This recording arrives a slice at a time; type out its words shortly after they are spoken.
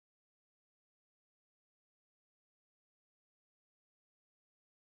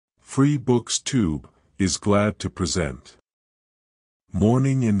Free Books Tube is glad to present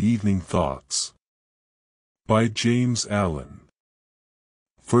Morning and Evening Thoughts by James Allen.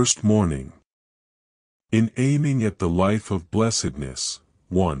 First Morning. In aiming at the life of blessedness,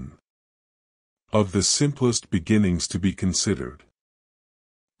 one of the simplest beginnings to be considered,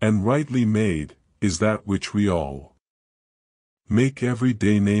 and rightly made, is that which we all make every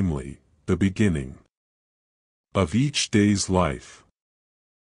day, namely, the beginning of each day's life.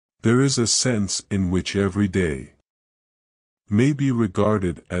 There is a sense in which every day may be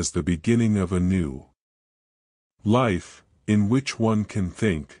regarded as the beginning of a new life, in which one can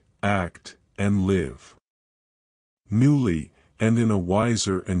think, act, and live newly, and in a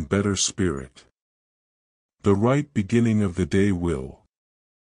wiser and better spirit. The right beginning of the day will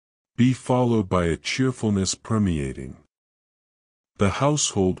be followed by a cheerfulness permeating the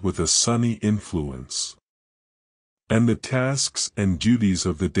household with a sunny influence, and the tasks and duties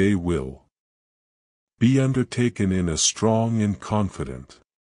of the day will be undertaken in a strong and confident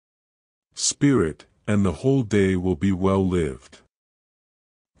spirit, and the whole day will be well lived.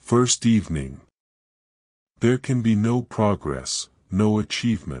 First evening. There can be no progress, no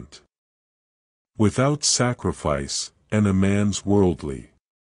achievement, without sacrifice, and a man's worldly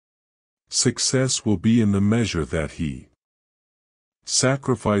success will be in the measure that he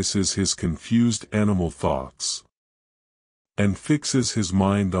sacrifices his confused animal thoughts and fixes his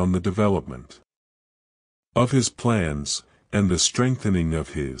mind on the development of his plans, and the strengthening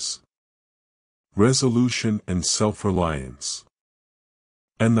of his resolution and self-reliance.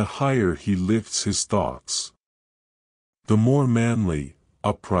 And the higher he lifts his thoughts, the more manly,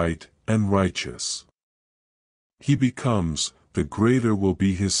 upright, and righteous he becomes, the greater will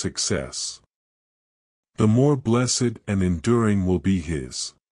be his success. The more blessed and enduring will be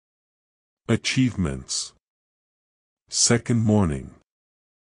his achievements. Second Morning.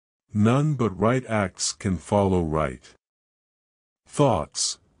 None but right acts can follow right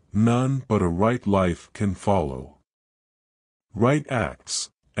thoughts, none but a right life can follow right acts,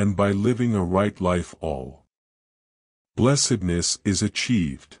 and by living a right life all blessedness is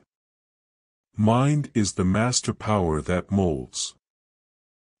achieved. Mind is the master power that molds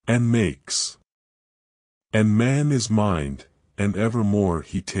and makes, and man is mind, and evermore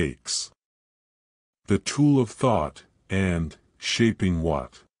he takes the tool of thought, and, shaping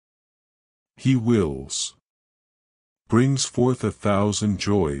what he wills, brings forth 1,000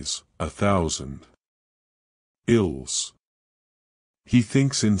 joys, 1,000 ills. He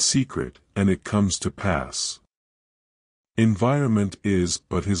thinks in secret, and it comes to pass. Environment is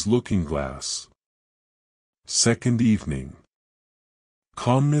but his looking-glass. Second Evening.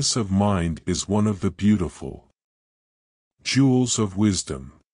 Calmness of mind is one of the beautiful jewels of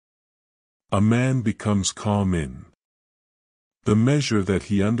wisdom. A man becomes calm in the measure that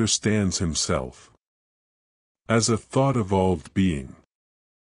he understands himself as a thought-evolved being,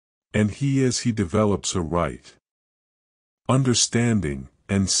 and as he develops a right understanding,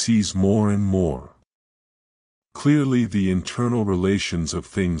 and sees more and more clearly the internal relations of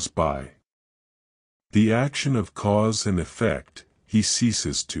things by the action of cause and effect, he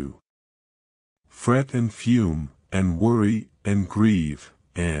ceases to fret and fume, and worry, and grieve,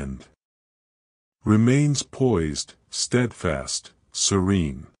 and remains poised, steadfast,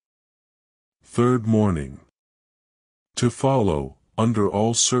 serene. Third Morning. To follow, under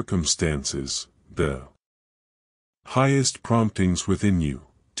all circumstances, the highest promptings within you,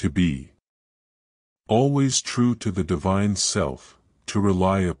 to be always true to the divine self, to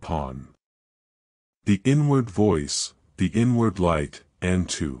rely upon the inward voice, the inward light, and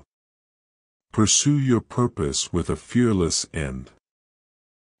to pursue your purpose with a fearless and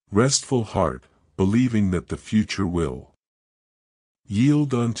restful heart, believing that the future will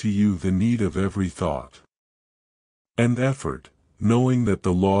yield unto you the need of every thought and effort, knowing that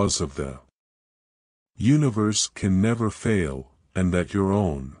the laws of the universe can never fail, and that your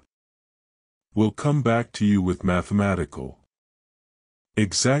own will come back to you with mathematical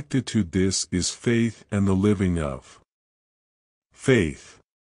exactitude. This is faith and the living of faith.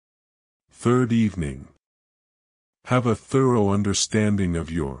 Third Evening. Have a thorough understanding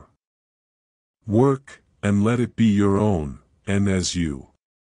of your work, and let it be your own, and as you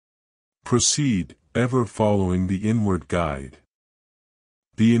proceed, ever following the inward guide,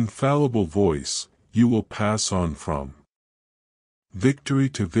 the infallible voice, you will pass on from victory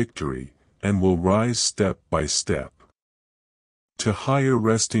to victory, and will rise step by step to higher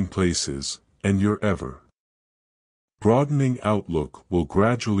resting places, and your ever broadening outlook will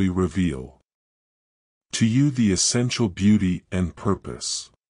gradually reveal to you the essential beauty and purpose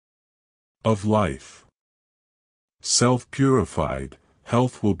of life. Self-purified,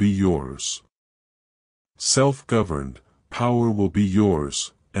 health will be yours. Self-governed, power will be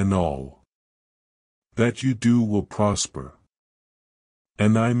yours, and all that you do will prosper.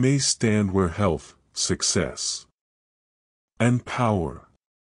 And I may stand where health, success, and power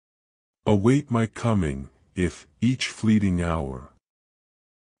await my coming, if, each fleeting hour,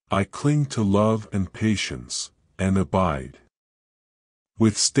 I cling to love and patience, and abide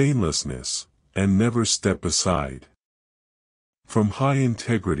with stainlessness, and never step aside from high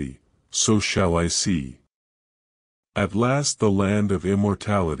integrity, so shall I see at last the land of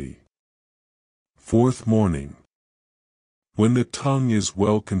immortality. Fourth morning. When the tongue is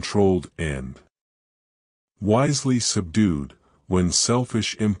well controlled and wisely subdued, when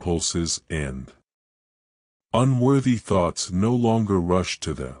selfish impulses and unworthy thoughts no longer rush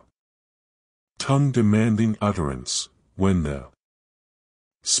to the tongue demanding utterance, when the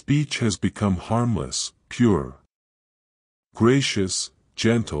speech has become harmless, pure, gracious,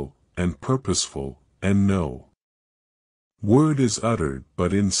 gentle, and purposeful, and no word is uttered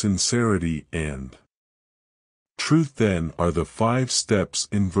but in sincerity and truth, then are the 5 steps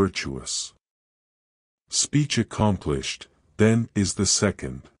in virtuous speech accomplished, then is the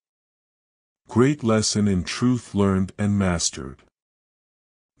second great lesson in truth learned and mastered.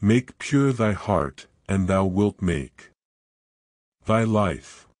 Make pure thy heart, and thou wilt make thy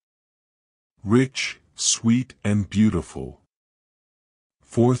life rich, sweet, and beautiful.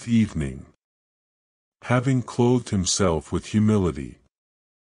 Fourth evening. Having clothed himself with humility,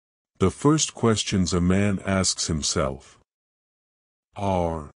 the first questions a man asks himself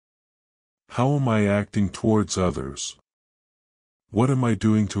are: how am I acting towards others? What am I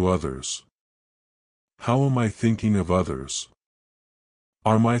doing to others? How am I thinking of others?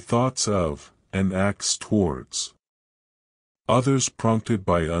 Are my thoughts of, and acts towards, others prompted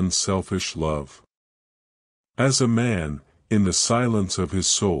by unselfish love? As a man, in the silence of his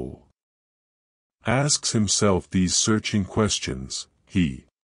soul, asks himself these searching questions, he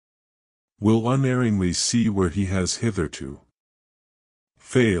will unerringly see where he has hitherto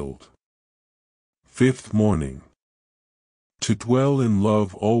failed. Fifth morning. To dwell in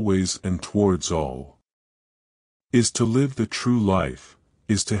love always and towards all is to live the true life,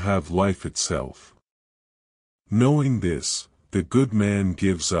 is to have life itself. Knowing this, the good man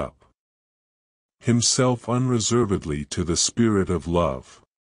gives up himself unreservedly to the spirit of love,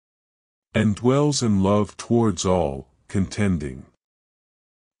 and dwells in love towards all, contending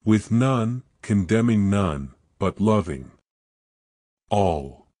with none, condemning none, but loving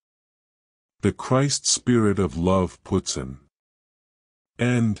all. The Christ spirit of love puts an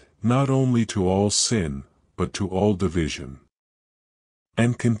end, not only to all sin, but to all division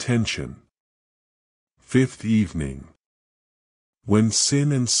and contention. Fifth evening. When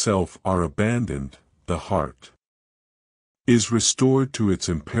sin and self are abandoned, the heart is restored to its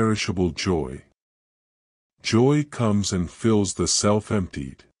imperishable joy. Joy comes and fills the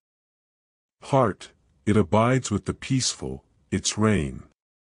self-emptied heart, it abides with the peaceful, its reign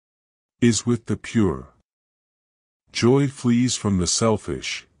is with the pure. Joy flees from the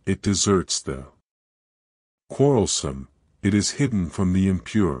selfish, it deserts the quarrelsome, it is hidden from the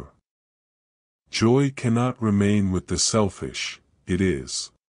impure. Joy cannot remain with the selfish, it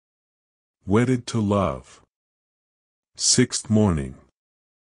is wedded to love. Sixth morning.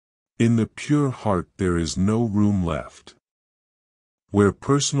 In the pure heart there is no room left where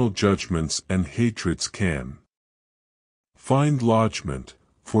personal judgments and hatreds can find lodgment,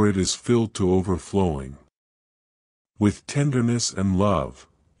 for it is filled to overflowing with tenderness and love,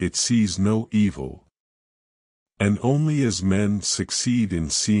 it sees no evil. And only as men succeed in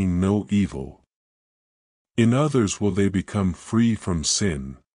seeing no evil in others will they become free from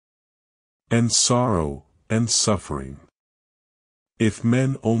sin and sorrow and suffering. If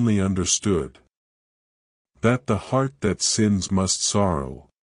men only understood that the heart that sins must sorrow,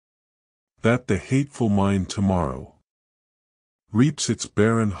 that the hateful mind tomorrow reaps its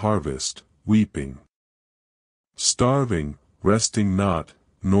barren harvest, weeping, starving, resting not,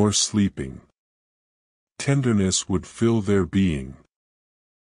 nor sleeping, tenderness would fill their being.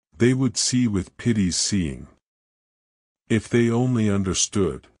 They would see with pity's seeing, if they only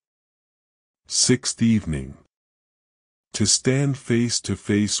understood. Sixth evening. To stand face to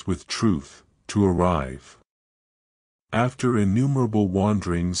face with truth, to arrive, after innumerable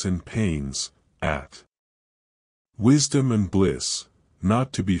wanderings and pains, at wisdom and bliss,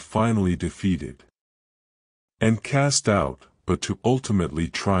 not to be finally defeated and cast out, but to ultimately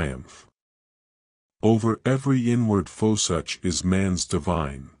triumph over every inward foe. Such is man's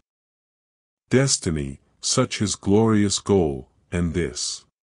divine destiny, such his glorious goal, and this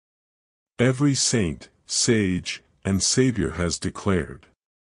every saint, sage, and Savior has declared.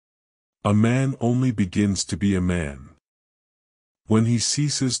 A man only begins to be a man when he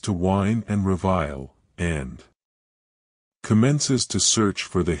ceases to whine and revile, and commences to search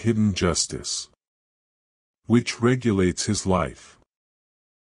for the hidden justice which regulates his life.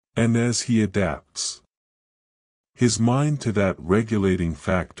 And as he adapts his mind to that regulating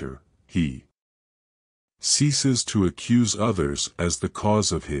factor, he ceases to accuse others as the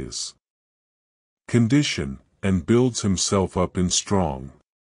cause of his condition, and builds himself up in strong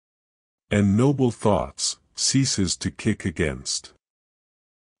and noble thoughts, ceases to kick against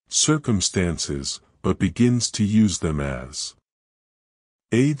circumstances, but begins to use them as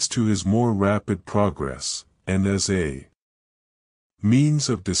aids to his more rapid progress, and as a means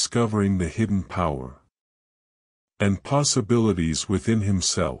of discovering the hidden power and possibilities within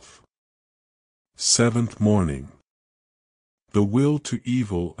himself. Seventh morning. The will to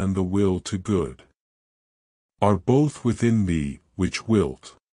evil and the will to good are both within thee, which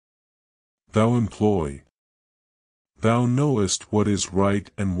wilt thou employ. Thou knowest what is right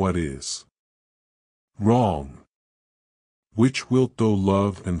and what is wrong. Which wilt thou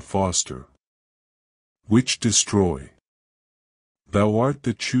love and foster? Which destroy? Thou art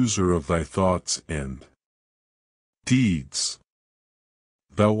the chooser of thy thoughts and deeds.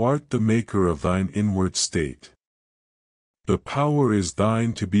 Thou art the maker of thine inward state. The power is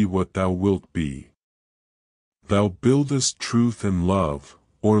thine to be what thou wilt be. Thou buildest truth and love,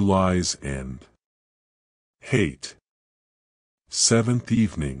 or lies and hate. Seventh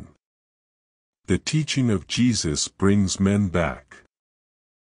evening. The teaching of Jesus brings men back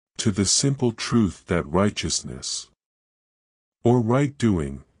to the simple truth that righteousness, or right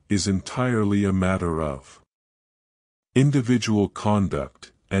doing, is entirely a matter of individual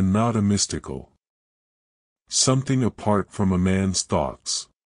conduct, and not a mystical something apart from a man's thoughts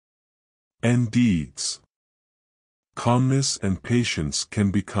and deeds. Calmness and patience can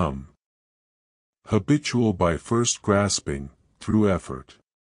become habitual by first grasping, through effort,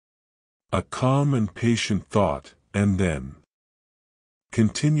 a calm and patient thought, and then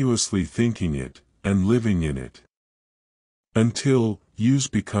continuously thinking it, and living in it, until use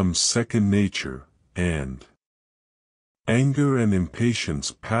becomes second nature, and anger and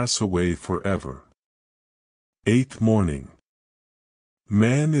impatience pass away forever. Eighth morning.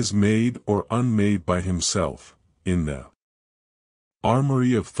 Man is made or unmade by himself. In the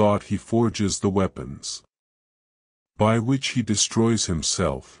armory of thought he forges the weapons by which he destroys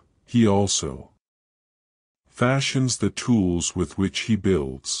himself. He also fashions the tools with which he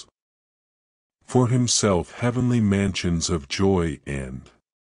builds for himself heavenly mansions of joy and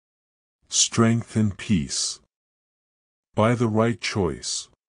strength and peace. By the right choice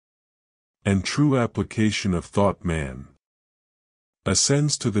and true application of thought, man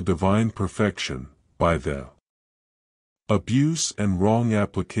ascends to the divine perfection. By the abuse and wrong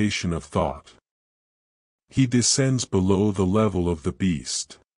application of thought, he descends below the level of the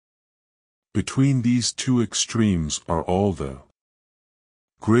beast. Between these two extremes are all the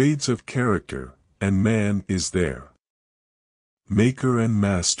grades of character, and man is their maker and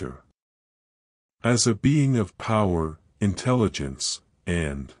master. As a being of power, intelligence,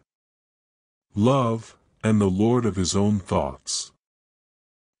 and love, and the lord of his own thoughts,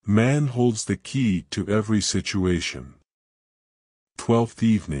 man holds the key to every situation. 12th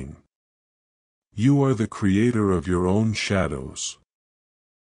evening. You are the creator of your own shadows.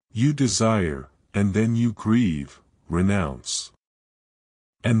 You desire, and then you grieve, renounce,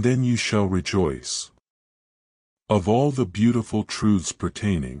 and then you shall rejoice. Of all the beautiful truths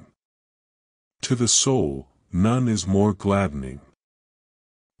pertaining to the soul, none is more gladdening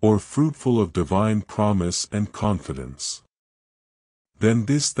or fruitful of divine promise and confidence than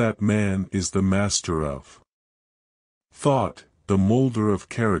this, that man is the master of thought, the molder of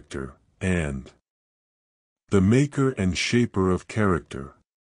character, and the maker and shaper of character,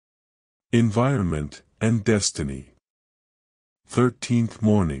 environment, and destiny. 13th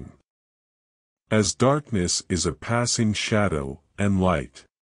morning. As darkness is a passing shadow, and light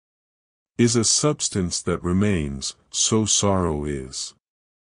is a substance that remains, so sorrow is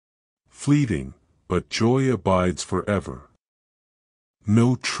fleeting, but joy abides forever.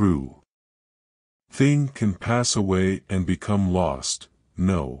 No true thing can pass away and become lost,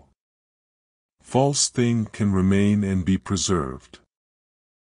 no false thing can remain and be preserved.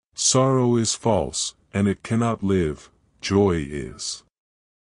 Sorrow is false, and it cannot live. Joy is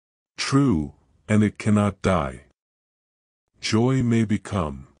true, and it cannot die. Joy may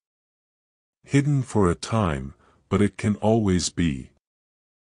become hidden for a time, but it can always be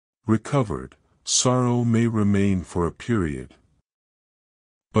recovered. Sorrow may remain for a period,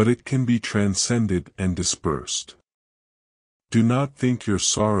 but it can be transcended and dispersed. Do not think your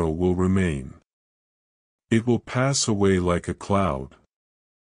sorrow will remain. It will pass away like a cloud.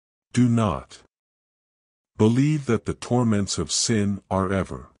 Do not believe that the torments of sin are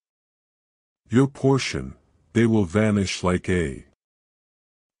ever your portion. They will vanish like a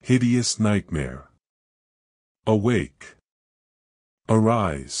hideous nightmare. Awake.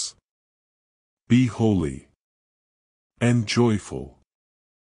 Arise. Be holy and joyful.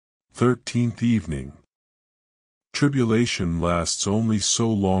 13th evening. Tribulation lasts only so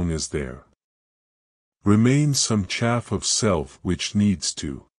long as there remains some chaff of self which needs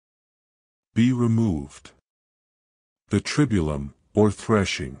to be removed. The tribulum, or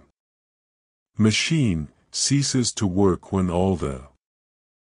threshing machine, ceases to work when all the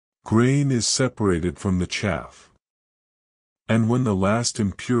grain is separated from the chaff, and when the last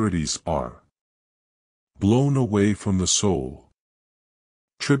impurities are blown away from the soul.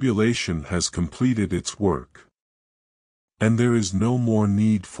 Tribulation has completed its work, and there is no more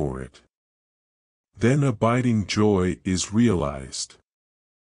need for it. Then abiding joy is realized.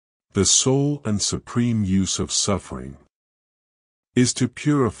 The sole and supreme use of suffering is to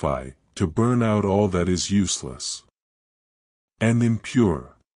purify, to burn out all that is useless and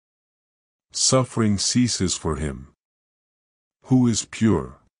impure. Suffering ceases for him who is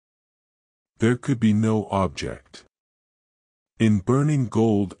pure. There could be no object in burning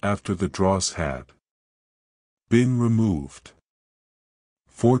gold after the dross had been removed.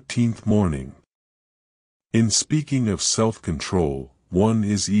 14th morning. In speaking of self-control, one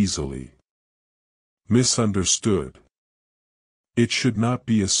is easily misunderstood. It should not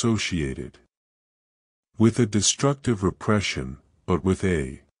be associated with a destructive repression, but with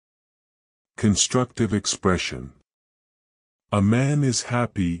a constructive expression. A man is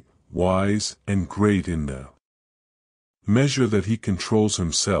happy, wise, and great in the measure that he controls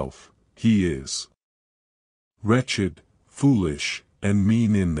himself. He is wretched, foolish, and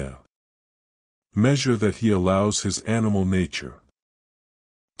mean in the measure that he allows his animal nature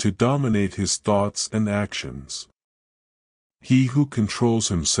to dominate his thoughts and actions. He who controls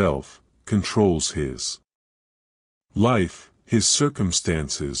himself, controls his life, his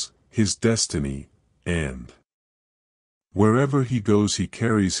circumstances, his destiny, and wherever he goes he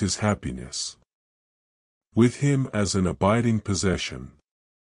carries his happiness with him as an abiding possession.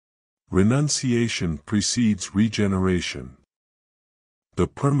 Renunciation precedes regeneration. The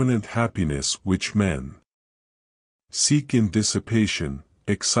permanent happiness which men seek in dissipation,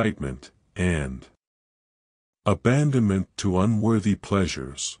 excitement, and abandonment to unworthy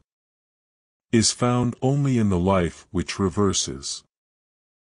pleasures is found only in the life which reverses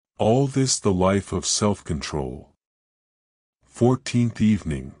all this, the life of self-control. 14th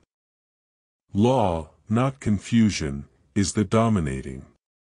evening. Law, not confusion, is the dominating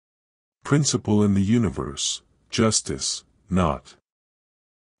principle in the universe. Justice, not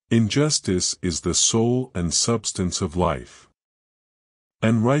injustice, is the soul and substance of life.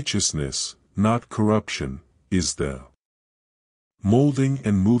 And righteousness, not corruption, is the molding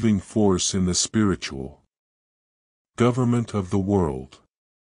and moving force in the spiritual government of the world.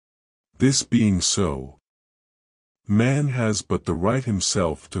 This being so, man has but the right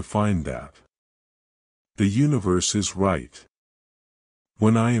himself to find that the universe is right.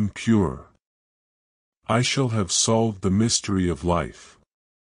 When I am pure, I shall have solved the mystery of life.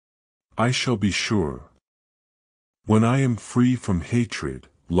 I shall be sure. When I am free from hatred,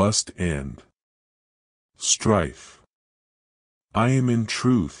 lust, and strife, I am in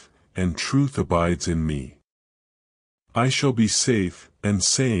truth, and truth abides in me. I shall be safe, and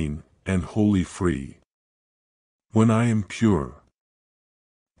sane, and wholly free. When I am pure.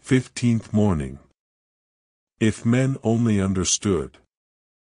 15th morning. If men only understood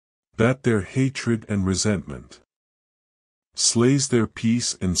that their hatred and resentment slays their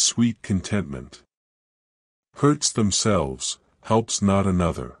peace and sweet contentment, hurts themselves, helps not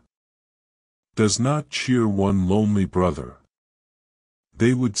another, does not cheer one lonely brother,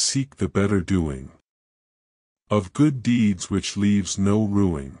 they would seek the better doing of good deeds which leaves no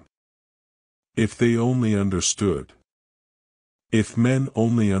ruing. If they only understood. If men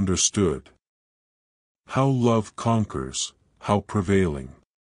only understood how love conquers, how prevailing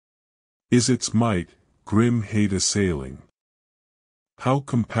is its might, grim hate assailing, how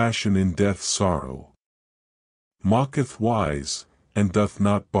compassion in death sorrow mocketh wise, and doth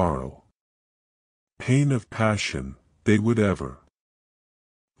not borrow pain of passion, they would ever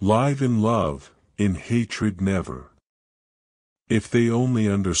live in love, in hatred never. If they only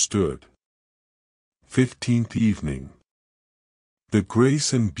understood. 15th evening. The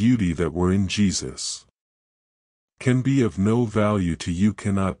grace and beauty that were in Jesus can be of no value to you,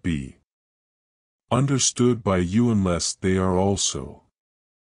 cannot be understood by you unless they are also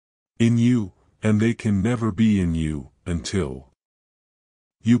in you, and they can never be in you, until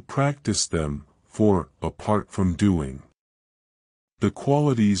you practice them, for, apart from doing the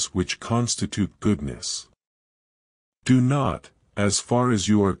qualities which constitute goodness, do not, as far as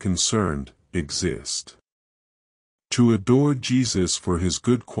you are concerned, exist. To adore Jesus for his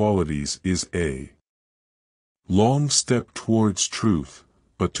good qualities is a long step towards truth,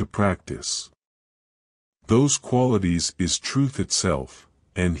 but to practice those qualities is truth itself,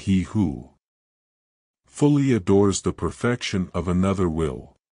 and he who fully adores the perfection of another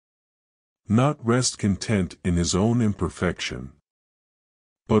will not rest content in his own imperfection,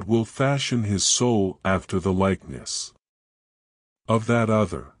 but will fashion his soul after the likeness of that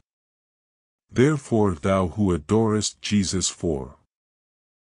other. Therefore thou who adorest Jesus for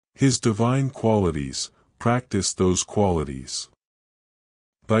his divine qualities, practice those qualities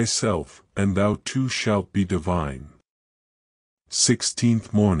thyself, and thou too shalt be divine.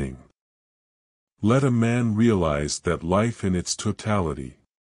 16th morning. Let a man realize that life in its totality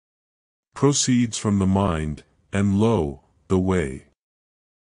proceeds from the mind, and lo, the way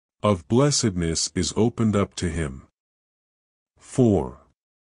of blessedness is opened up to him. 4.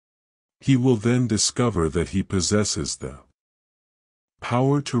 He will then discover that he possesses the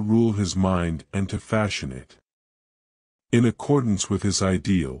power to rule his mind and to fashion it in accordance with his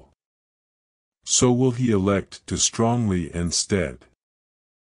ideal. So will he elect to strongly and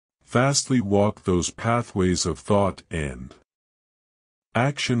steadfastly walk those pathways of thought and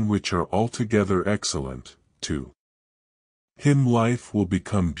action which are altogether excellent. To him life will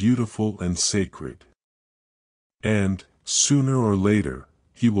become beautiful and sacred, and, sooner or later,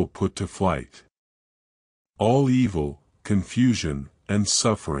 he will put to flight all evil, confusion, and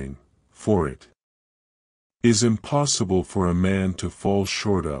suffering, for it is impossible for a man to fall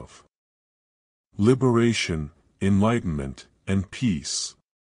short of liberation, enlightenment, and peace,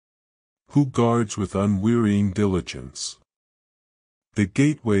 who guards with unwearying diligence the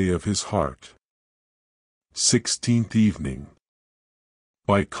gateway of his heart. 16th evening.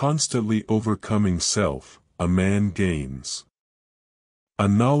 By constantly overcoming self, a man gains a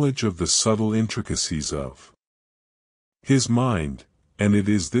knowledge of the subtle intricacies of his mind, and it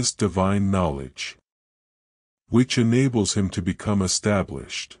is this divine knowledge which enables him to become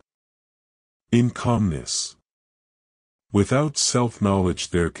established in calmness. Without self-knowledge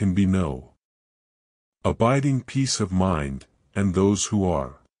there can be no abiding peace of mind, and those who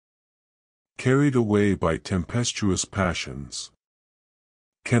are carried away by tempestuous passions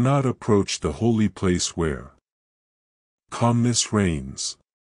cannot approach the holy place where calmness reigns.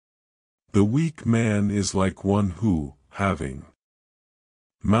 The weak man is like one who, having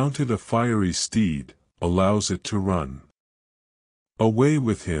mounted a fiery steed, allows it to run away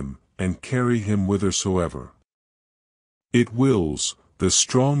with him, and carry him whithersoever it wills. The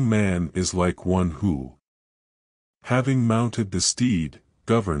strong man is like one who, having mounted the steed,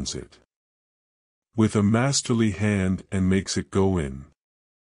 governs it with a masterly hand and makes it go in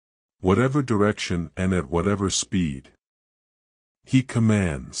whatever direction and at whatever speed he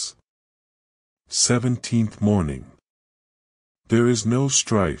commands. 17th morning. There is no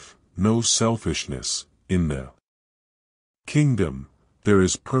strife, no selfishness, in the kingdom. There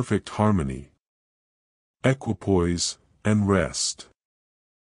is perfect harmony, equipoise, and rest.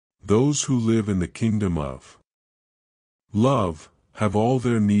 Those who live in the kingdom of love have all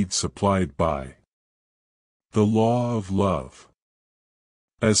their needs supplied by the law of love.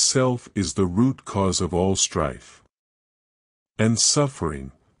 As self is the root cause of all strife and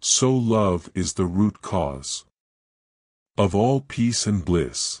suffering, so love is the root cause of all peace and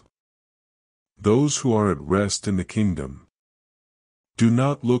bliss. Those who are at rest in the kingdom do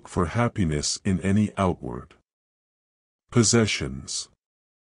not look for happiness in any outward possessions.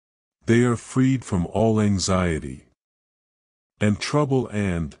 They are freed from all anxiety and trouble,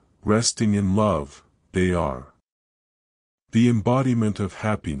 and, resting in love, they are the embodiment of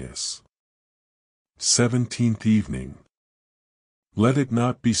happiness. 17th evening. Let it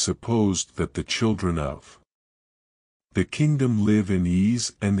not be supposed that the children of the kingdom live in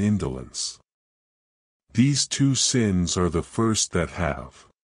ease and indolence. These two sins are the first that have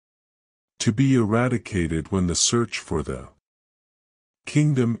to be eradicated when the search for the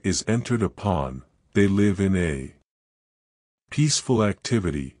kingdom is entered upon. They live in a peaceful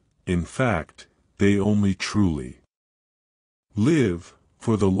activity. In fact, they only truly live,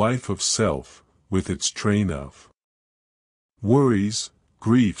 for the life of self, with its train of worries,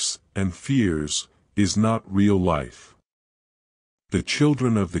 griefs, and fears, is not real life. The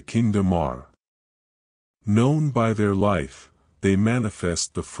children of the kingdom are known by their life. They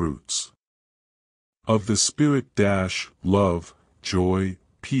manifest the fruits Of the Spirit love, joy,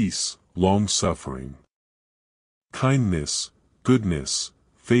 peace, long-suffering, kindness, goodness,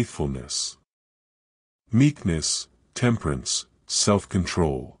 faithfulness, meekness, temperance,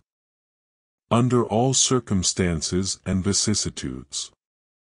 self-control. Under all circumstances and vicissitudes.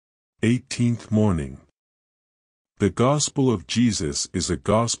 18th morning. The gospel of Jesus is a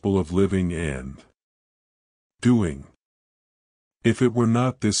gospel of living and doing. If it were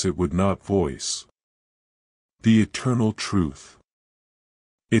not this, it would not voice the eternal truth.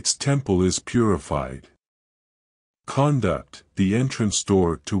 Its temple is purified. Conduct, the entrance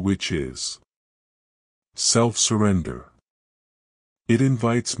door to which is self-surrender. It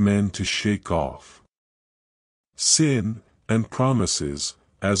invites men to shake off sin, and promises,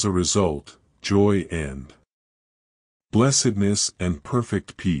 as a result, joy and blessedness and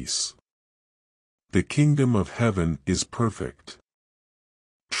perfect peace. The kingdom of heaven is perfect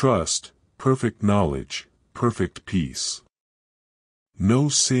trust, perfect knowledge, perfect peace. No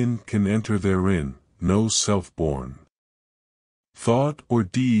sin can enter therein, no self-born thought or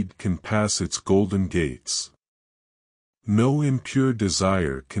deed can pass its golden gates. No impure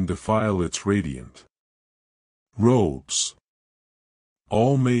desire can defile its radiant robes.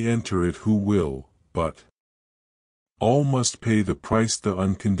 All may enter it who will, but all must pay the price, the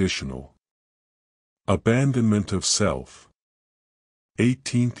unconditional abandonment of self.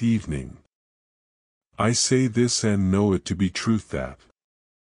 18th evening. I say this and know it to be truth that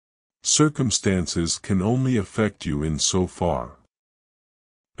circumstances can only affect you in so far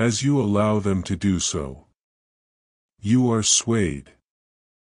as you allow them to do so. You are swayed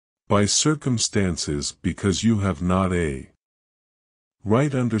by circumstances because you have not a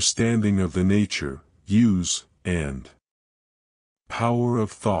right understanding of the nature, use, and power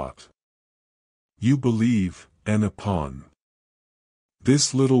of thought. You believe, and upon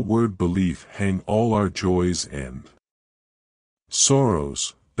this little word belief hang all our joys and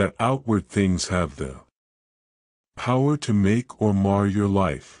sorrows, that outward things have the power to make or mar your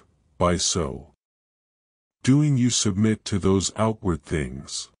life. By so doing you submit to those outward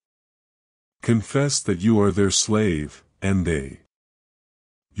things. Confess that you are their slave, and they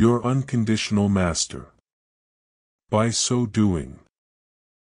your unconditional master. By so doing,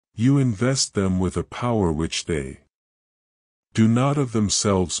 you invest them with a power which they do not of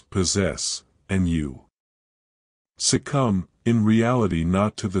themselves possess, and you succumb, in reality,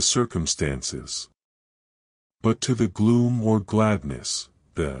 not to the circumstances, but to the gloom or gladness,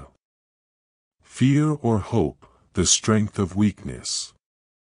 the fear or hope, the strength of weakness,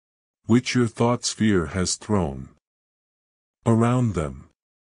 which your thought sphere has thrown around them.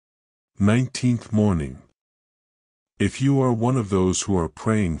 19th morning. If you are one of those who are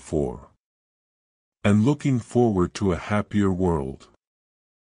praying for and looking forward to a happier world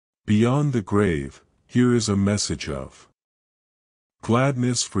beyond the grave, here is a message of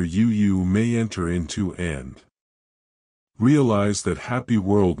gladness for you. You may enter into and realize that happy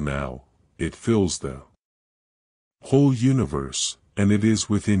world now. It fills the whole universe, and it is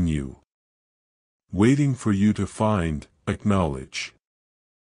within you, waiting for you to find, acknowledge,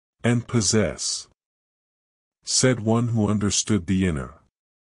 and possess. Said one who understood the inner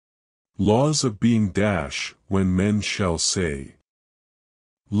laws of being. When men shall say,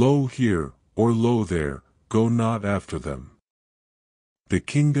 lo here, or lo there, go not after them. The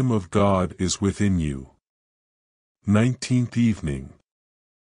kingdom of God is within you. 19th evening.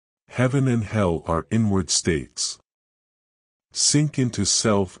 Heaven and hell are inward states. Sink into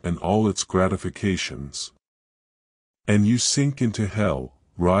self and all its gratifications, and you sink into hell,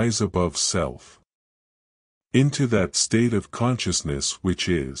 rise above self, into that state of consciousness which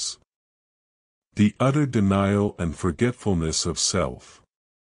is the utter denial and forgetfulness of self,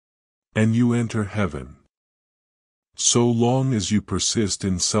 and you enter heaven. So long as you persist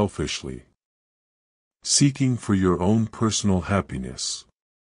in selfishly seeking for your own personal happiness,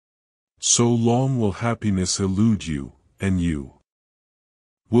 so long will happiness elude you, and you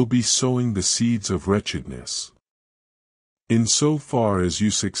will be sowing the seeds of wretchedness. In so far as you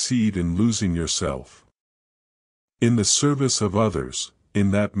succeed in losing yourself in the service of others,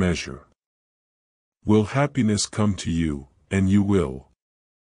 in that measure will happiness come to you, and you will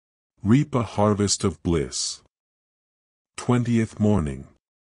reap a harvest of bliss. 20th morning.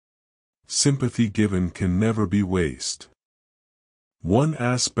 Sympathy given can never be waste. One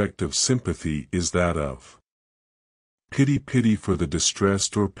aspect of sympathy is that of pity for the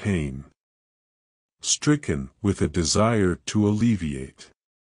distressed or pain stricken, with a desire to alleviate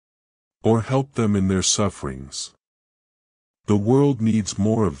or help them in their sufferings. The world needs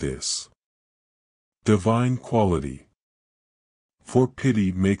more of this divine quality, for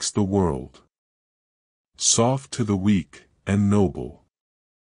pity makes the world soft to the weak, and noble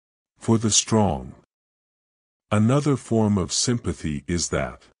for the strong. Another form of sympathy is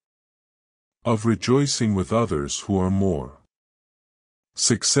that of rejoicing with others who are more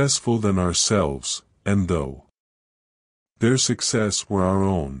successful than ourselves, and though their success were our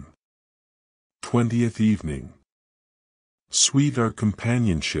own. 20th evening. Sweet are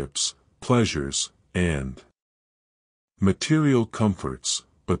companionships, pleasures, and material comforts,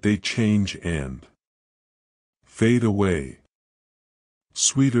 but they change and fade away.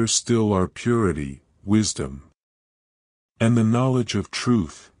 Sweeter still are purity, wisdom, and the knowledge of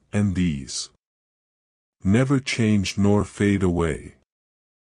truth, and these never change nor fade away.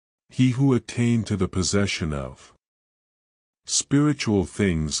 He who attained to the possession of spiritual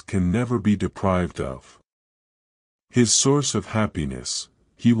things can never be deprived of his source of happiness.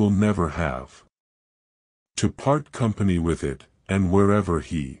 He will never have to part company with it, and wherever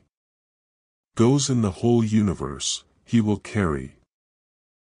he goes in the whole universe, he will carry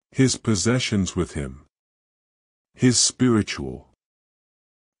his possessions with him. His spiritual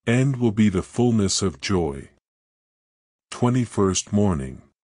end will be the fullness of joy. 21st morning.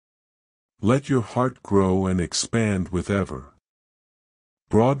 Let your heart grow and expand with ever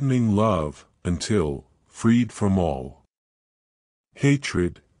broadening love, until, freed from all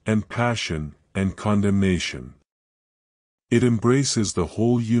hatred, and passion, and condemnation, it embraces the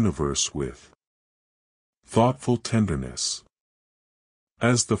whole universe with thoughtful tenderness.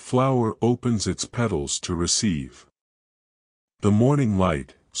 As the flower opens its petals to receive the morning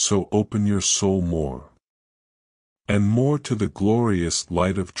light, so open your soul more and more to the glorious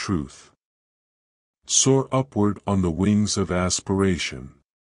light of truth. Soar upward on the wings of aspiration.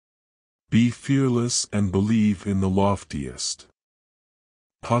 Be fearless and believe in the loftiest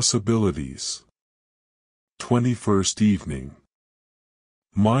possibilities. 21st evening.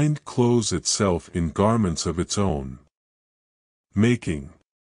 Mind clothes itself in garments of its own making.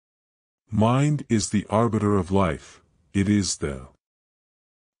 Mind is the arbiter of life, it is the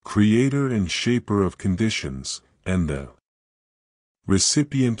creator and shaper of conditions, and the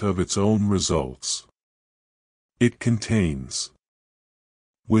recipient of its own results. It contains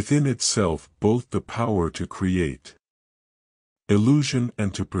within itself both the power to create illusion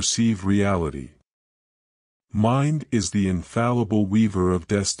and to perceive reality. Mind is the infallible weaver of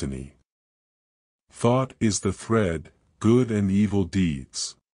destiny. Thought is the thread, good and evil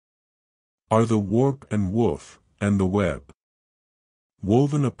deeds are the warp and woof, and the web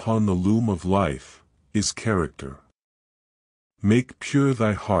woven upon the loom of life is character. Make pure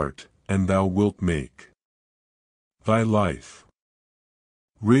thy heart, and thou wilt make thy life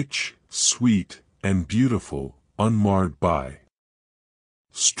rich, sweet, and beautiful, unmarred by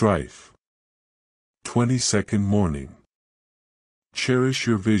strife. 22nd morning. Cherish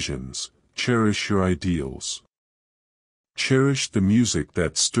your visions, cherish your ideals. Cherish the music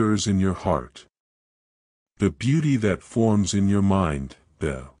that stirs in your heart, the beauty that forms in your mind,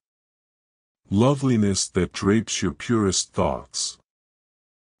 the loveliness that drapes your purest thoughts.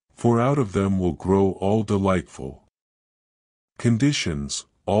 For out of them will grow all delightful conditions,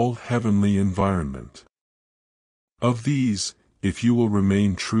 all heavenly environment. Of these, if you will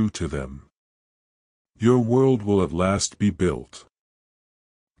remain true to them, your world will at last be built.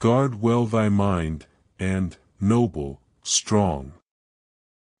 Guard well thy mind, and, noble, strong,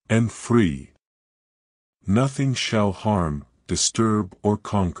 and free, nothing shall harm, disturb or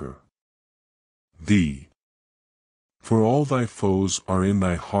conquer thee. For all thy foes are in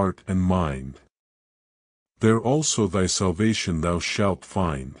thy heart and mind. There also thy salvation thou shalt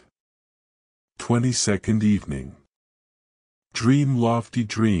find. 22nd evening. Dream lofty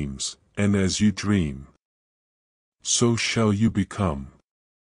dreams, and as you dream, so shall you become.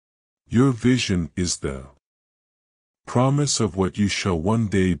 Your vision is the promise of what you shall one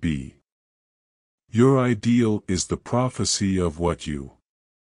day be. Your ideal is the prophecy of what you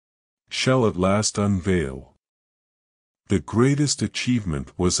shall at last unveil. The greatest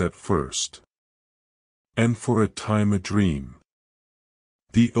achievement was at first, and for a time, a dream.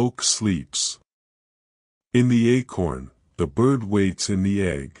 The oak sleeps in the acorn, the bird waits in the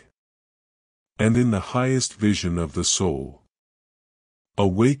egg, and in the highest vision of the soul, a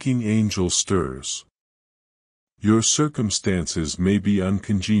waking angel stirs. Your circumstances may be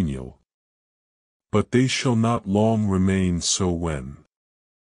uncongenial, but they shall not long remain so when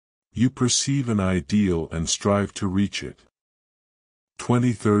you perceive an ideal and strive to reach it.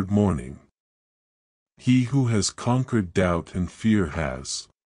 23rd morning. He who has conquered doubt and fear has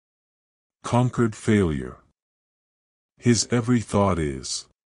conquered failure. His every thought is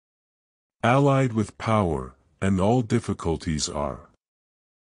allied with power, and all difficulties are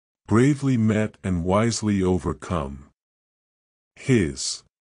bravely met and wisely overcome. His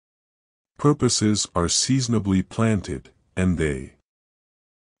purposes are seasonably planted, and they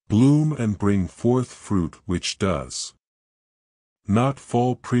bloom and bring forth fruit which does not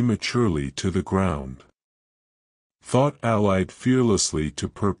fall prematurely to the ground. Thought allied fearlessly to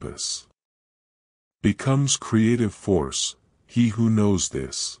purpose becomes creative force. He who knows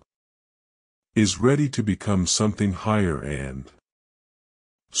this is ready to become something higher and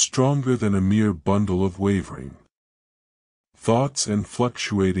stronger than a mere bundle of wavering thoughts and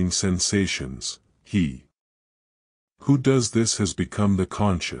fluctuating sensations. He who does this has become the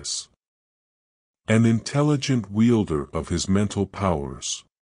conscious and intelligent wielder of his mental powers.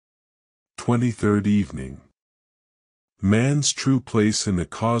 23rd evening. Man's true place in the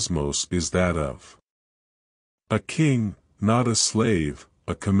cosmos is that of a king, not a slave,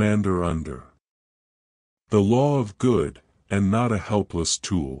 a commander under the law of good, and not a helpless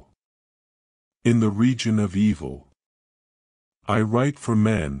tool in the region of evil. I write for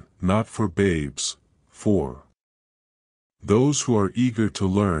men, not for babes, for those who are eager to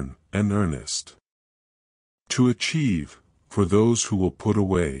learn, and earnest to achieve, for those who will put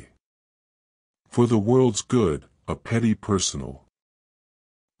away for the world's good a petty personal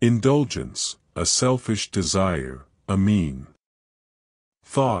indulgence, a selfish desire, a mean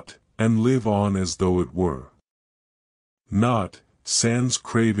thought, and live on as though it were not, sans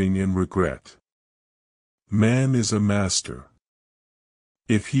craving and regret. Man is a master.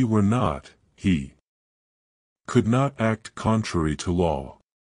 If he were not, he could not act contrary to law.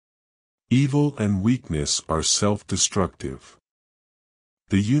 Evil and weakness are self-destructive.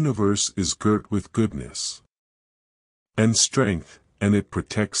 The universe is girt with goodness and strength, and it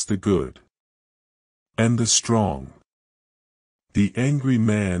protects the good and the strong. The angry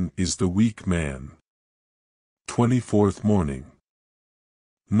man is the weak man. 24th morning.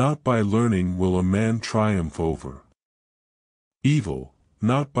 Not by learning will a man triumph over evil,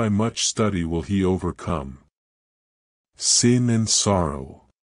 not by much study will he overcome sin and sorrow.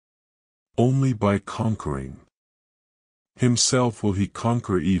 Only by conquering himself will he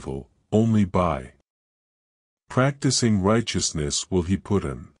conquer evil, only by practicing righteousness will he put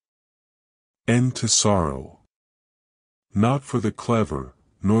an end to sorrow. Not for the clever,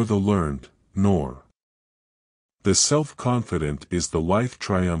 nor the learned, nor the self-confident is the life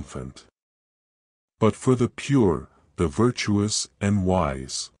triumphant, but for the pure, the virtuous and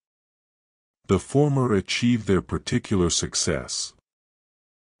wise. The former achieve their particular success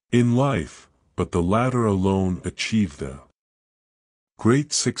in life, but the latter alone achieve the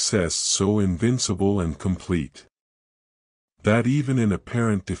great success so invincible and complete that even in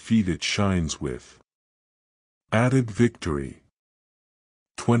apparent defeat it shines with added victory.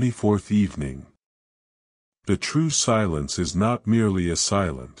 24th evening. The true silence is not merely a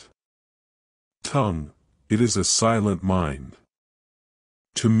silent tongue, it is a silent mind.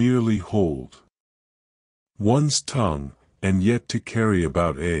 To merely hold one's tongue, and yet to carry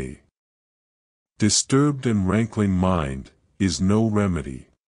about a disturbed and rankling mind, is no remedy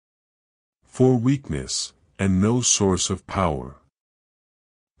for weakness, and no source of power.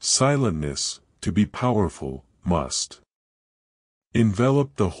 Silentness, to be powerful, must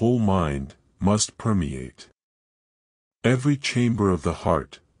envelop the whole mind, must permeate every chamber of the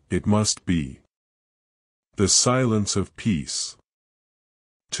heart. It must be the silence of peace.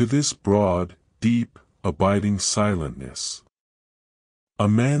 To this broad, deep, abiding silentness a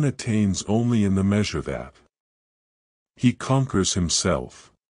man attains only in the measure that he conquers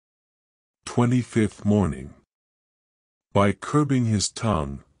himself. 25th morning. By curbing his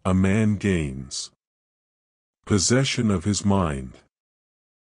tongue, a man gains possession of his mind.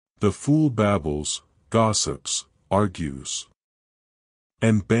 The fool babbles, gossips, argues,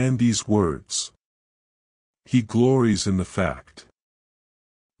 and bandies words. He glories in the fact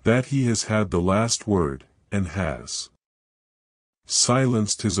that he has had the last word, and has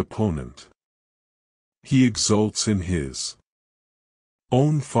silenced his opponent. He exults in his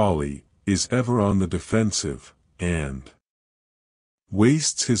own folly, is ever on the defensive, and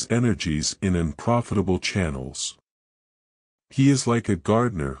wastes his energies in unprofitable channels. He is like a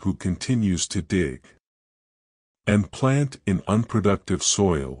gardener who continues to dig and plant in unproductive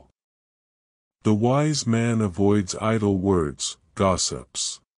soil. The wise man avoids idle words,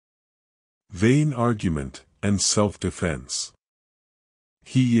 gossips, vain argument, and self-defense.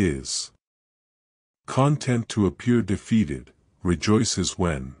 He is content to appear defeated, rejoices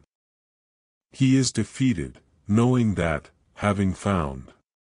when he is defeated, knowing that, having found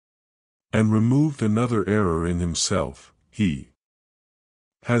and removed another error in himself, he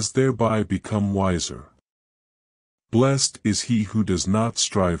has thereby become wiser. Blessed is he who does not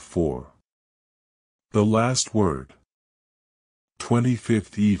strive for the last word.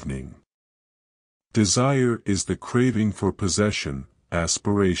 25th evening. Desire is the craving for possession,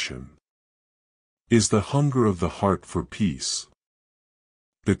 aspiration is the hunger of the heart for peace.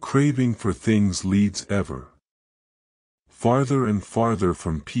 The craving for things leads ever farther and farther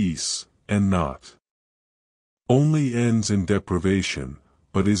from peace, and not only ends in deprivation,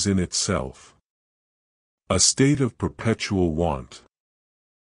 but is in itself a state of perpetual want,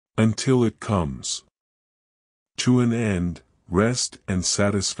 until it comes to an end. Rest and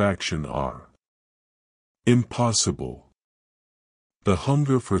satisfaction are impossible. The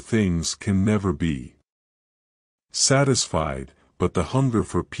hunger for things can never be satisfied, but the hunger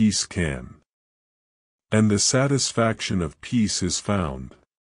for peace can. And the satisfaction of peace is found,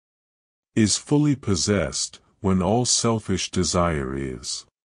 is fully possessed, when all selfish desire is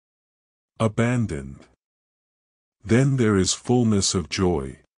abandoned. Then there is fullness of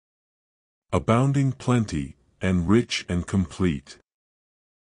joy, abounding plenty, and rich and complete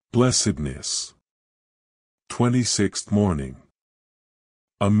blessedness. 26th morning.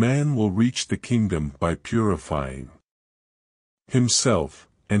 A man will reach the kingdom by purifying himself,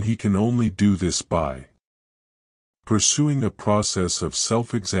 and he can only do this by pursuing a process of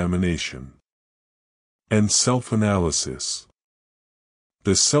self-examination and self-analysis.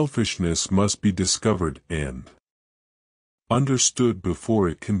 The selfishness must be discovered and understood before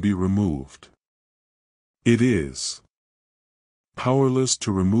it can be removed. It is powerless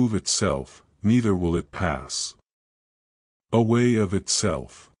to remove itself, neither will it pass away of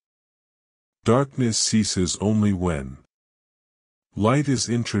itself. Darkness ceases only when light is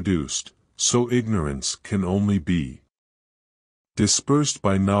introduced, so ignorance can only be dispersed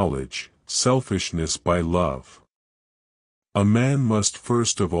by knowledge, selfishness by love. A man must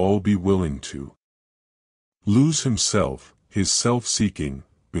first of all be willing to lose himself, his self-seeking,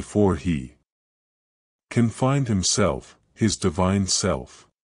 before he can find himself, his divine self.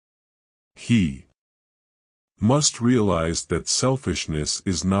 He must realize that selfishness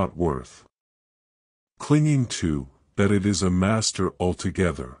is not worth clinging to, that it is a master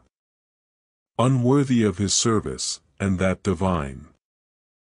altogether unworthy of his service, and that divine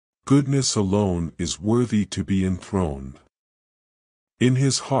goodness alone is worthy to be enthroned in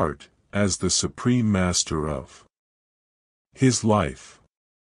his heart, as the supreme master of his life.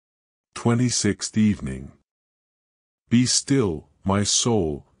 26th evening. Be still, my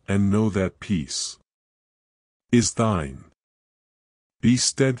soul, and know that peace is thine. Be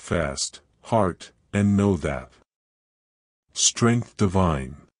steadfast, heart, and know that strength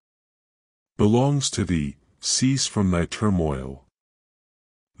divine belongs to thee. Cease from thy turmoil,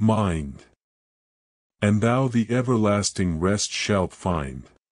 mind, and thou the everlasting rest shalt find.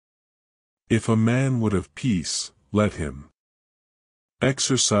 If a man would have peace, let him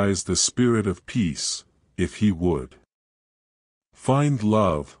exercise the spirit of peace. If he would find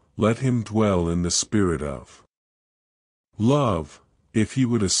love, let him dwell in the spirit of love. If he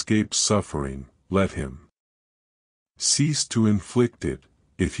would escape suffering, let him cease to inflict it.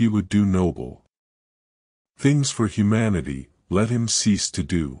 If he would do noble things for humanity, let him cease to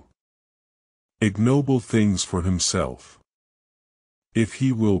do ignoble things for himself. If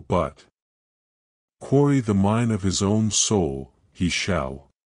he will but quarry the mine of his own soul, he shall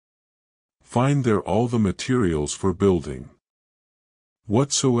find there all the materials for building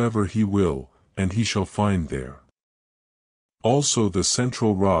whatsoever he will, and he shall find there also the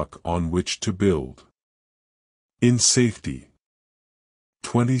central rock on which to build in safety.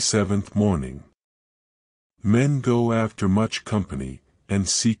 27th morning. Men go after much company, and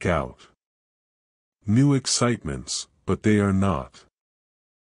seek out new excitements, but they are not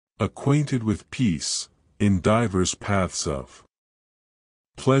acquainted with peace. In divers paths of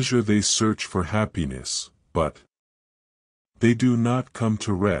pleasure they search for happiness, but they do not come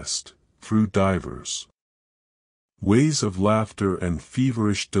to rest. Through divers ways of laughter and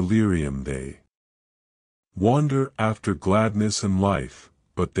feverish delirium they wander after gladness and life,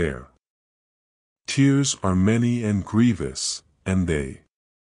 but their tears are many and grievous, and they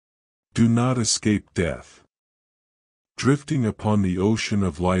do not escape death. Drifting upon the ocean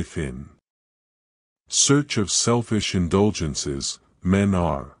of life in search of selfish indulgences, men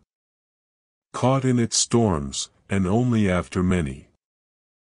are caught in its storms, and only after many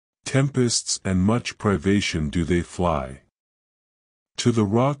tempests and much privation do they fly to the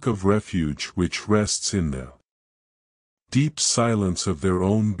rock of refuge which rests in the deep silence of their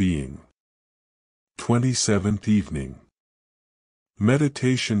own being. 27th evening.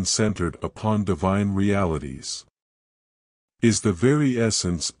 Meditation centered upon divine realities is the very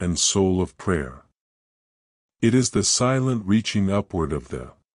essence and soul of prayer. It is the silent reaching upward of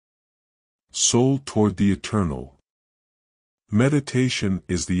the soul toward the eternal. Meditation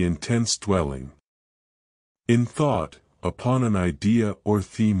is the intense dwelling in thought upon an idea or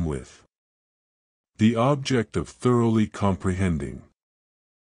theme with the object of thoroughly comprehending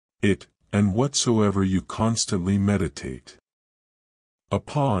it, and whatsoever you constantly meditate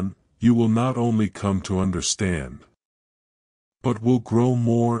upon, you will not only come to understand, but will grow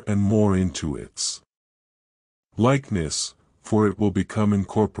more and more into its likeness, for it will become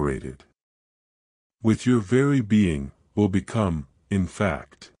incorporated with your very being, will become, in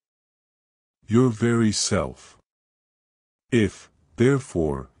fact, your very self. If,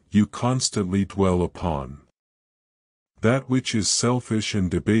 therefore, you constantly dwell upon that which is selfish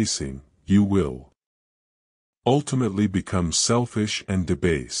and debasing, you will ultimately become selfish and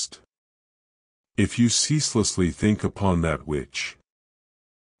debased. If you ceaselessly think upon that which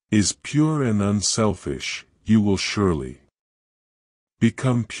is pure and unselfish, you will surely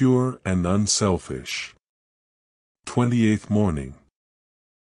become pure and unselfish. 28th morning.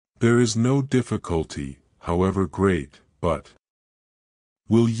 There is no difficulty, however great, but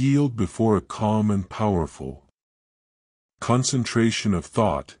will yield before a calm and powerful concentration of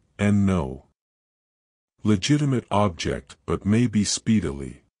thought, and no legitimate object but may be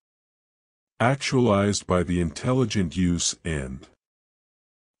speedily actualized by the intelligent use and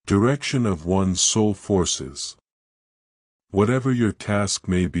direction of one's soul forces. Whatever your task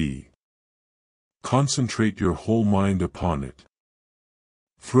may be, concentrate your whole mind upon it.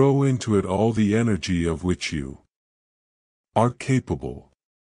 Throw into it all the energy of which you are capable.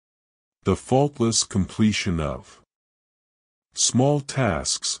 The faultless completion of small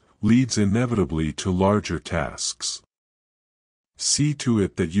tasks leads inevitably to larger tasks. See to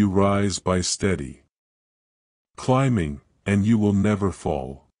it that you rise by steady climbing, and you will never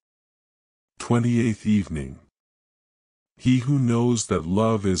fall. 28th evening. He who knows that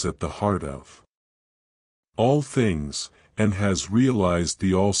love is at the heart of all things, and has realized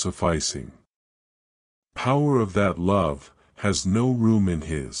the all-sufficing power of that love, has no room in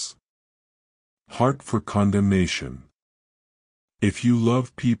his heart for condemnation. If you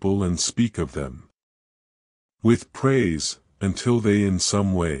love people and speak of them with praise, until they in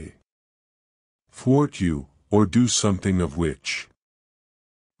some way thwart you, or do something of which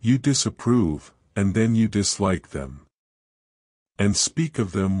you disapprove, and then you dislike them, and speak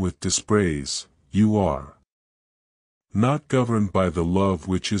of them with dispraise, you are not governed by the love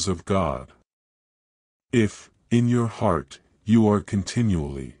which is of God. If, in your heart, you are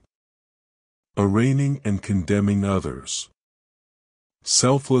continually arraigning and condemning others,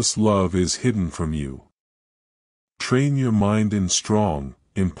 selfless love is hidden from you. Train your mind in strong,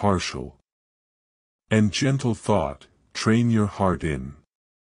 impartial, and gentle thought, train your heart in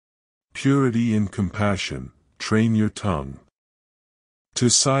purity and compassion, train your tongue to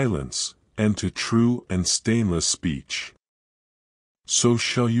silence, and to true and stainless speech. So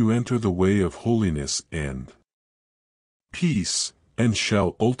shall you enter the way of holiness and peace, and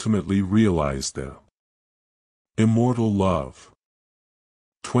shall ultimately realize the immortal love.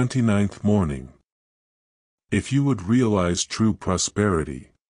 29th morning. If you would realize true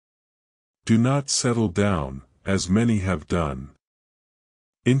prosperity, do not settle down, as many have done,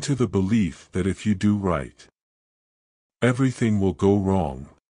 into the belief that if you do right, everything will go wrong.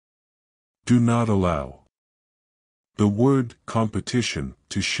 Do not allow the word competition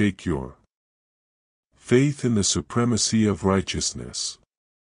to shake your faith in the supremacy of righteousness.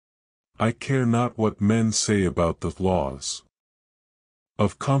 I care not what men say about the laws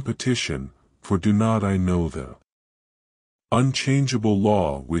of competition, for do not I know the unchangeable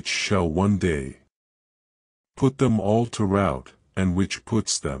law which shall one day put them all to rout, and which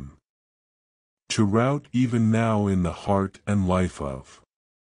puts them to rout even now in the heart and life of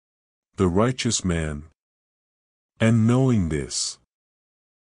the righteous man. And knowing this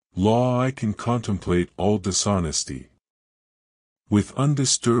law, I can contemplate all dishonesty with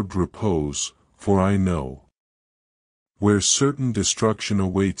undisturbed repose, for I know where certain destruction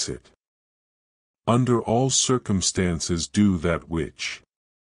awaits it. Under all circumstances do that which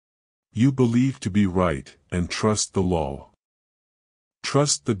you believe to be right, and trust the law.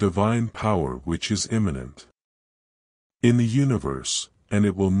 Trust the divine power which is immanent in the universe, and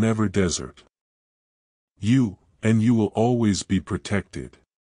it will never desert you, and you will always be protected.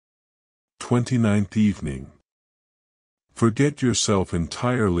 29th evening. Forget yourself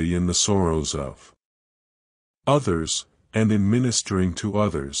entirely in the sorrows of others, and in ministering to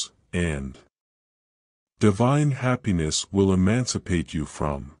others, and divine happiness will emancipate you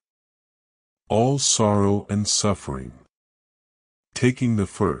from all sorrow and suffering. Taking the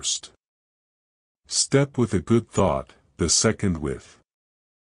first step with a good thought, the second with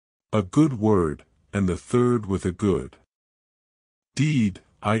a good word, and the third with a good deed,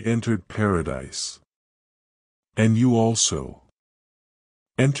 I entered paradise. And you also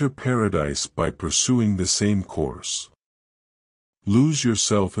enter paradise by pursuing the same course. Lose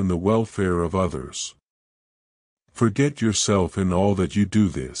yourself in the welfare of others. Forget yourself in all that you do.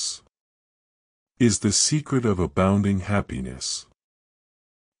 This is the secret of abounding happiness.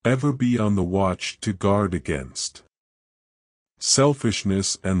 Ever be on the watch to guard against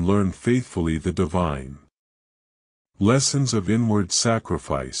selfishness and learn faithfully the divine lessons of inward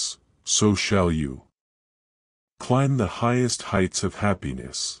sacrifice, so shall you climb the highest heights of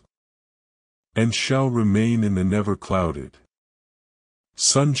happiness, and shall remain in the never-clouded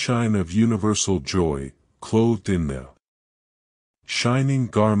sunshine of universal joy, clothed in the shining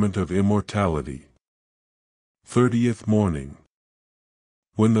garment of immortality. 30th morning.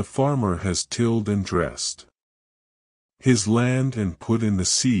 When the farmer has tilled and dressed his land and put in the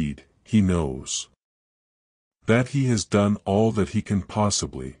seed, he knows that he has done all that he can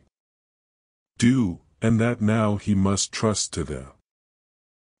possibly do, and that now he must trust to the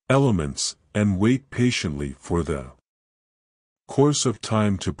elements, and wait patiently for the course of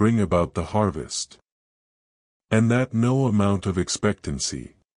time to bring about the harvest, and that no amount of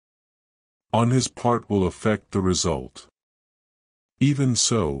expectancy on his part will affect the result. Even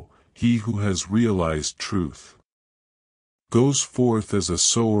so, he who has realized truth goes forth as a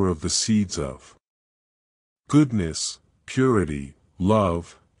sower of the seeds of goodness, purity,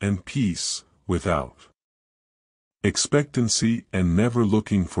 love, and peace, without expectancy and never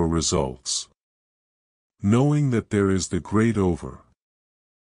looking for results, knowing that there is the great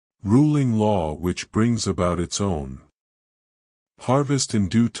ruling law which brings about its own harvest in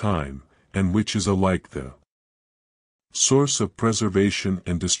due time, and which is alike the source of preservation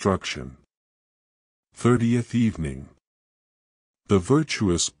and destruction. 30th evening. The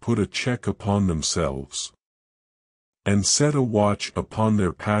virtuous put a check upon themselves, and set a watch upon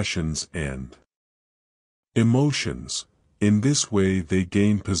their passions and emotions. In this way they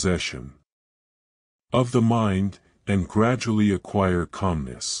gain possession of the mind, and gradually acquire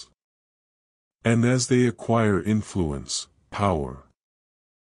calmness. And as they acquire influence, power,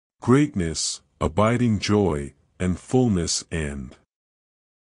 greatness, abiding joy, and fullness and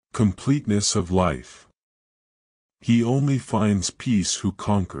completeness of life, he only finds peace who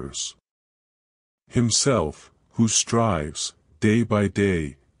conquers himself, who strives, day by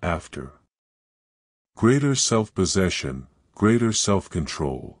day, after greater self-possession, greater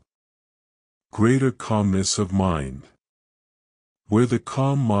self-control, greater calmness of mind. Where the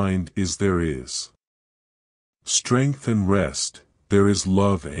calm mind is, there is strength and rest, there is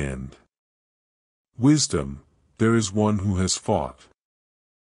love and wisdom, there is one who has fought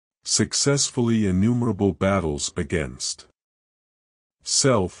successfully innumerable battles against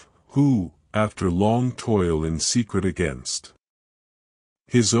self, who, after long toil in secret against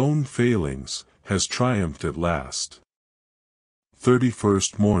his own failings, has triumphed at last.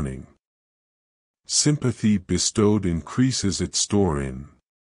 31st morning. Sympathy bestowed increases its store in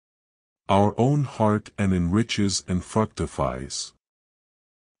our own heart and enriches and fructifies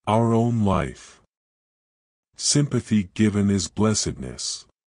our own life. Sympathy given is blessedness.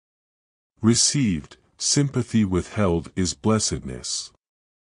 Received, sympathy withheld is blessedness.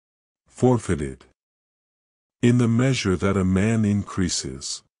 Forfeited. In the measure that a man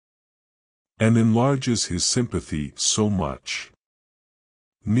increases and enlarges his sympathy, so much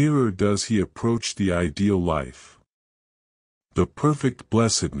nearer does he approach the ideal life, the perfect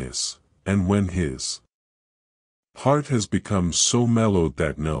blessedness, and when his heart has become so mellowed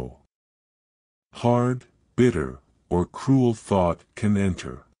that no hard, bitter, or cruel thought can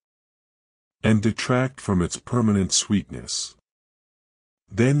enter and detract from its permanent sweetness,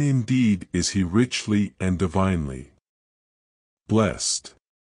 then indeed is he richly and divinely blessed.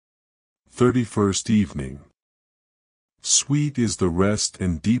 31st evening. Sweet is the rest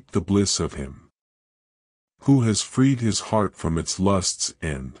and deep the bliss of him who has freed his heart from its lusts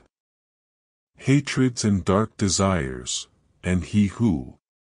and hatreds and dark desires, and he who,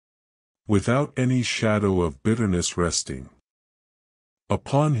 without any shadow of bitterness resting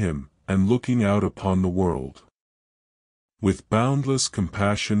upon him, and looking out upon the world with boundless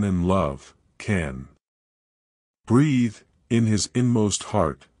compassion and love, can breathe, in his inmost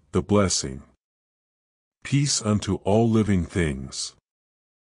heart, the blessing, peace unto all living things,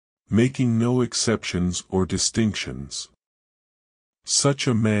 making no exceptions or distinctions. Such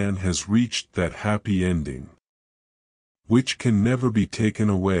a man has reached that happy ending, which can never be taken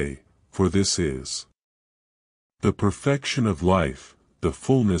away, for this is the perfection of life, the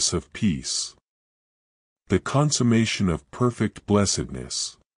fullness of peace. The consummation of perfect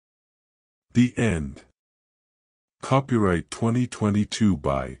blessedness. The end. Copyright 2022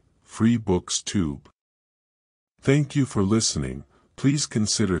 by Free Books Tube. Thank you for listening. Please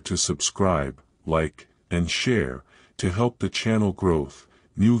consider to subscribe, like, and share, to help the channel growth,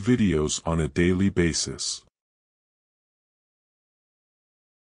 new videos on a daily basis.